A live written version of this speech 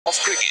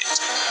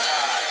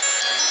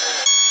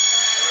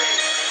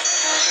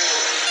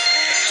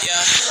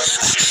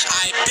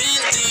I've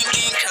been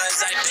thinking cause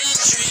I've been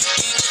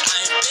drinking.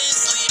 I've been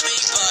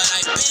sleeping but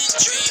I've been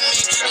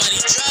dreaming.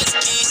 Money, drugs,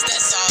 peace,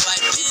 that's all I've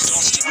been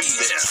seeking.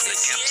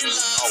 Sexy in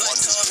love, I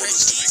told her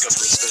she's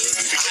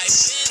tweaking. I've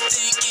been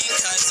thinking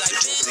cause I've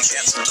been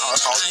drinking.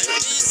 I've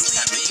been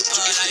sleeping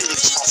but I've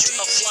been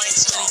dreaming. Money,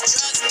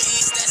 drugs,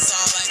 peace, that's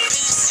all I've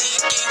been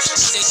seeking. She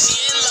said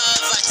she in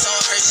love, I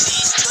told her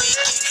she's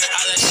tweaking.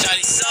 I left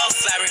shawty so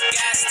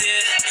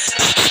flabbergasted.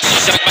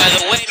 Shocked by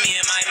the way me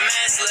and my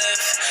mans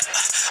live.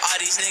 All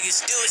these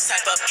niggas do is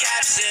type up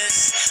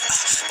captions.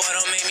 Boy,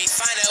 don't make me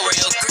find out where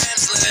your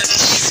grams live.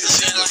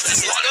 Feel like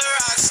just like a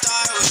rock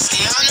star,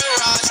 whiskey on the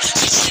rocks.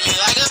 She treat me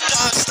like a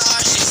pop star,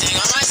 she sing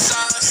all my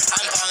songs.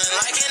 I'm ballin'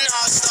 like an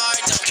all-star,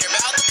 don't care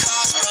about the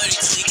cost. Brody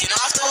tweaking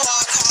off the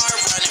walk hard,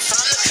 running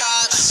from the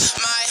cops.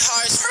 My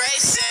heart's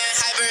racing,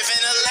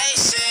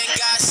 hyperventilation.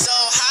 Got so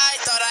high,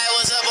 thought I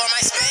was aboard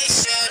my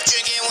spaceship.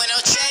 Drinking with no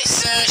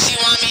chaser, she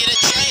want me to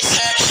chase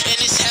her. In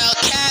this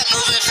Hellcat,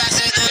 moving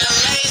faster than a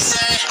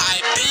laser.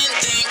 I've been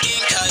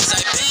thinking cause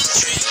I've been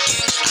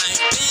drinking. I've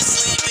been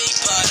sleeping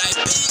but I've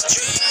been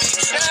dreaming.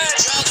 Money,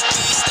 drugs,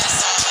 peace, that's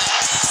all I've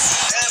been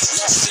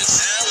seeking. Since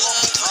I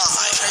love, I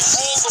told her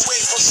all the way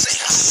from six.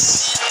 I've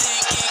been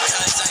thinking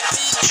cause I've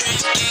been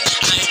drinking.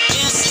 I've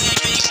been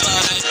sleeping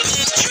but I've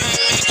been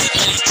dreaming.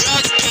 Money,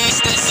 drugs, peace,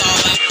 that's all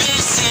I've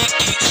been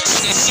seeking. She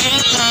said she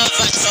in love,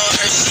 I told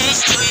her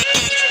she's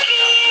tweaking.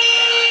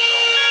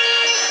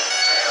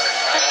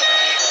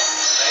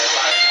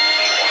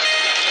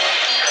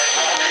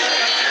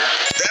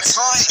 That's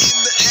high in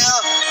the air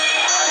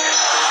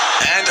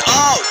and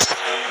out.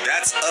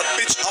 That's a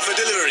pitch of a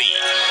delivery.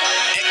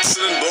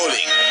 Excellent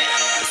bowling.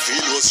 The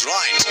field was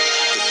right.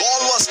 The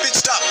ball was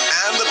pitched up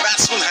and the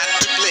batsman had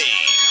to play.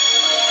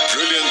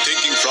 Brilliant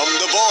thinking from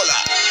the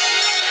bowler.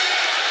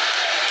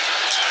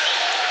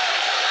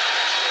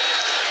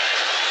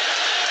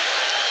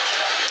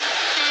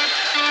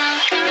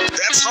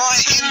 That's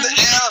high in the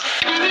air.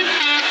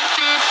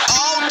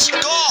 Out,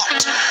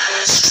 caught.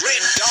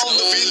 Straight down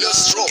the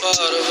fielder's throat.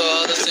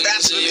 The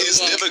batsman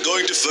is never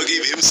going to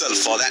forgive himself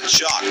for that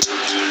shot.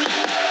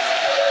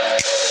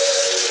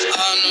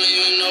 I know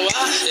you know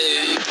I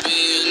hate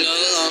being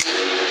alone.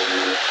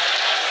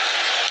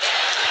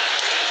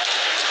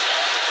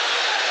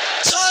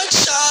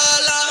 Touch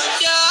all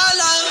of your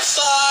love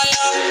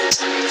fire.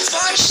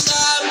 First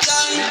time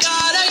done,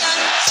 gotta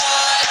get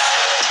fire.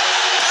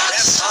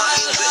 That's high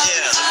in the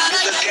air.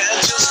 With the can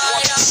just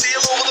want to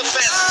sail over the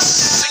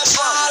fence. 6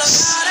 runs.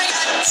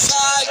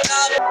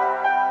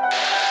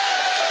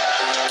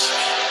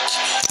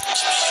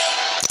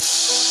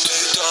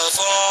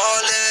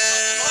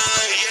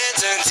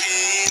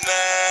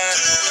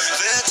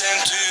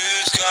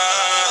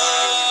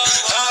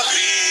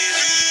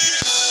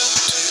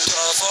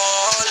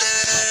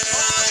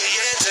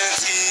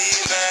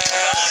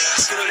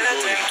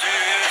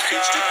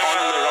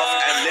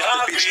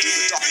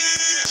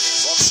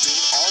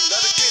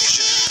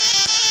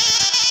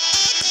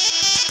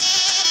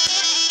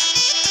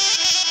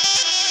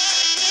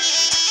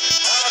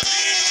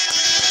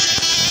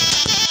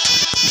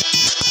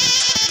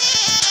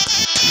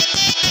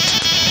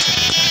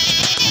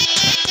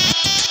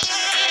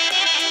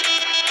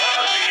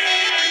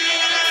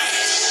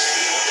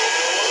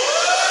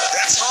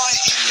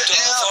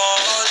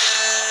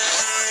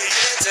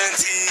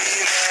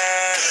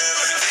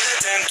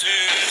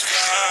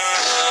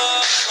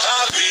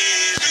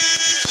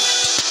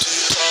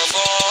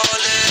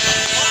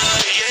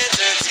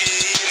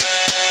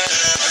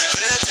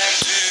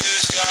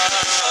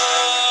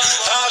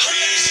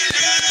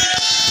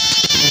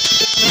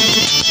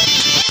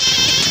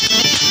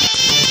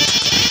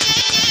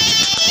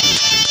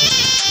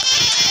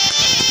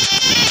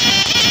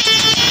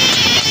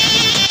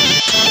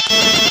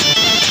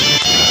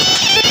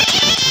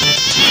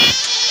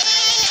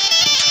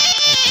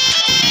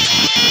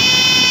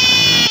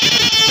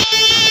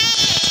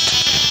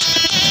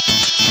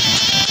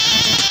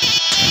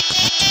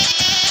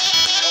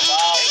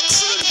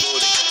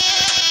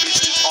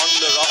 Pitched it on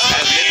the rough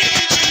and let the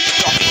pitch to the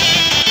top.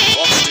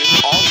 Boxed in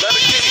on that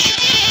occasion.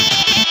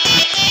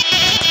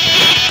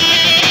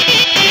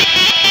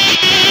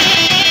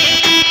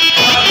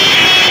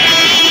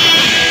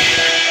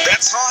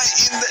 That's high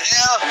in the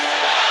air.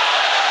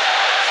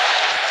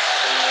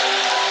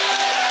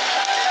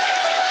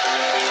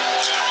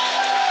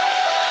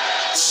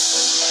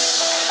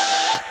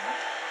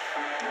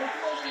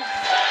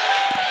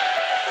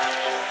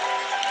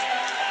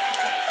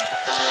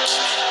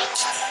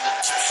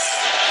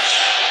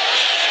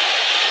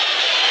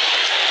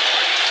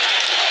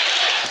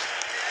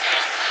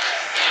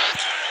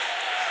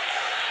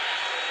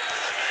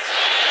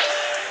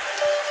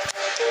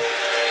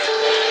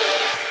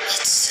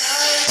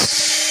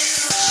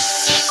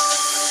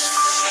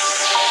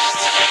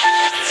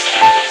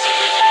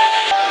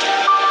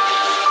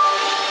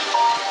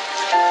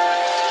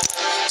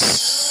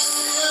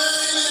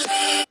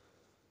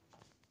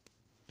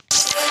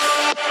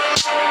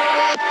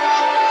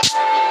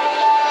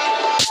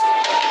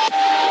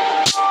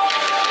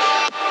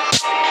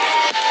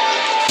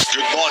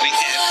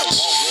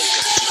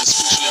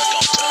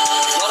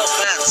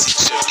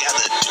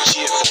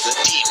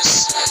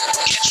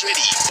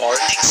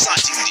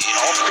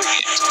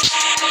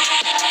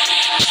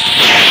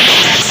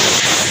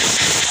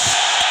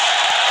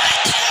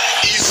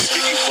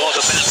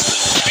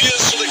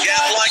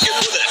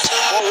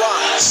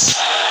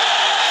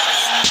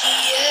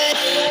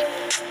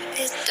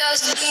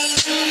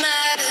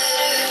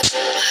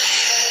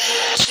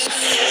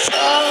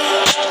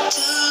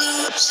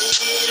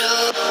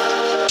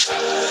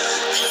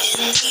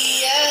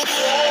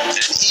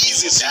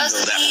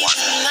 single that one.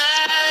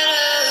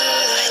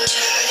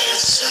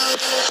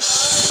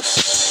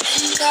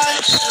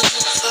 Got so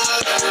far,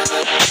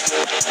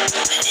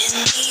 and in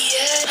the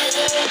end,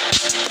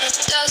 it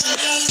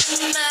doesn't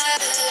even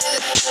matter.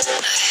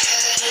 I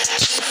had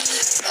to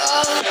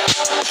fall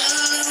to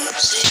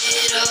lose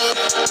it all,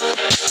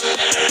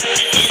 and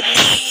in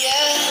the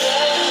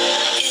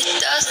end,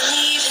 it doesn't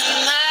even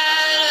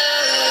matter.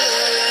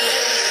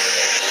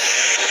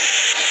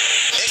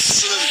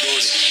 Excellent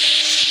bowling.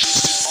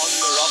 Pitched it on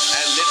the rough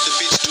and let the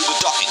pitch do the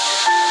talking.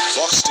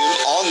 Foxed him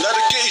on that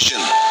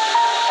occasion.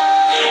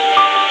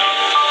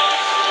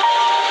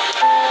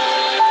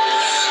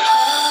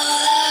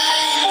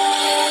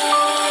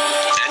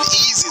 An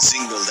easy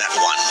single that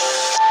one.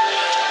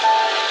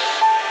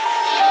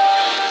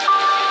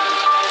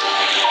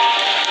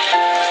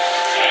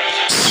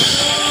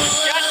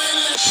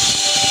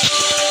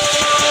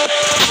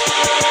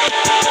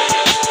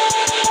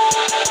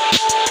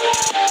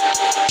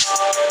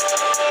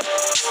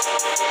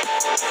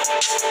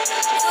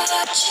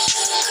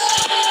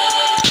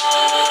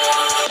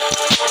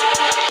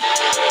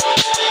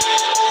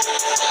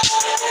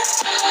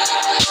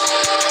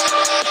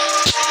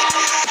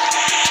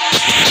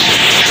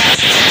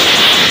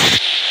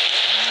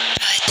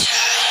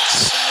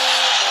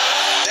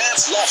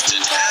 That's lofted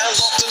and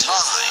lofted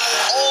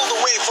high, all the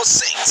way for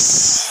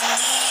 6.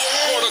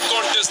 What a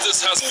contest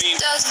this has been.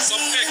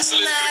 Some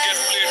excellent cricket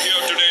played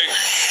here today.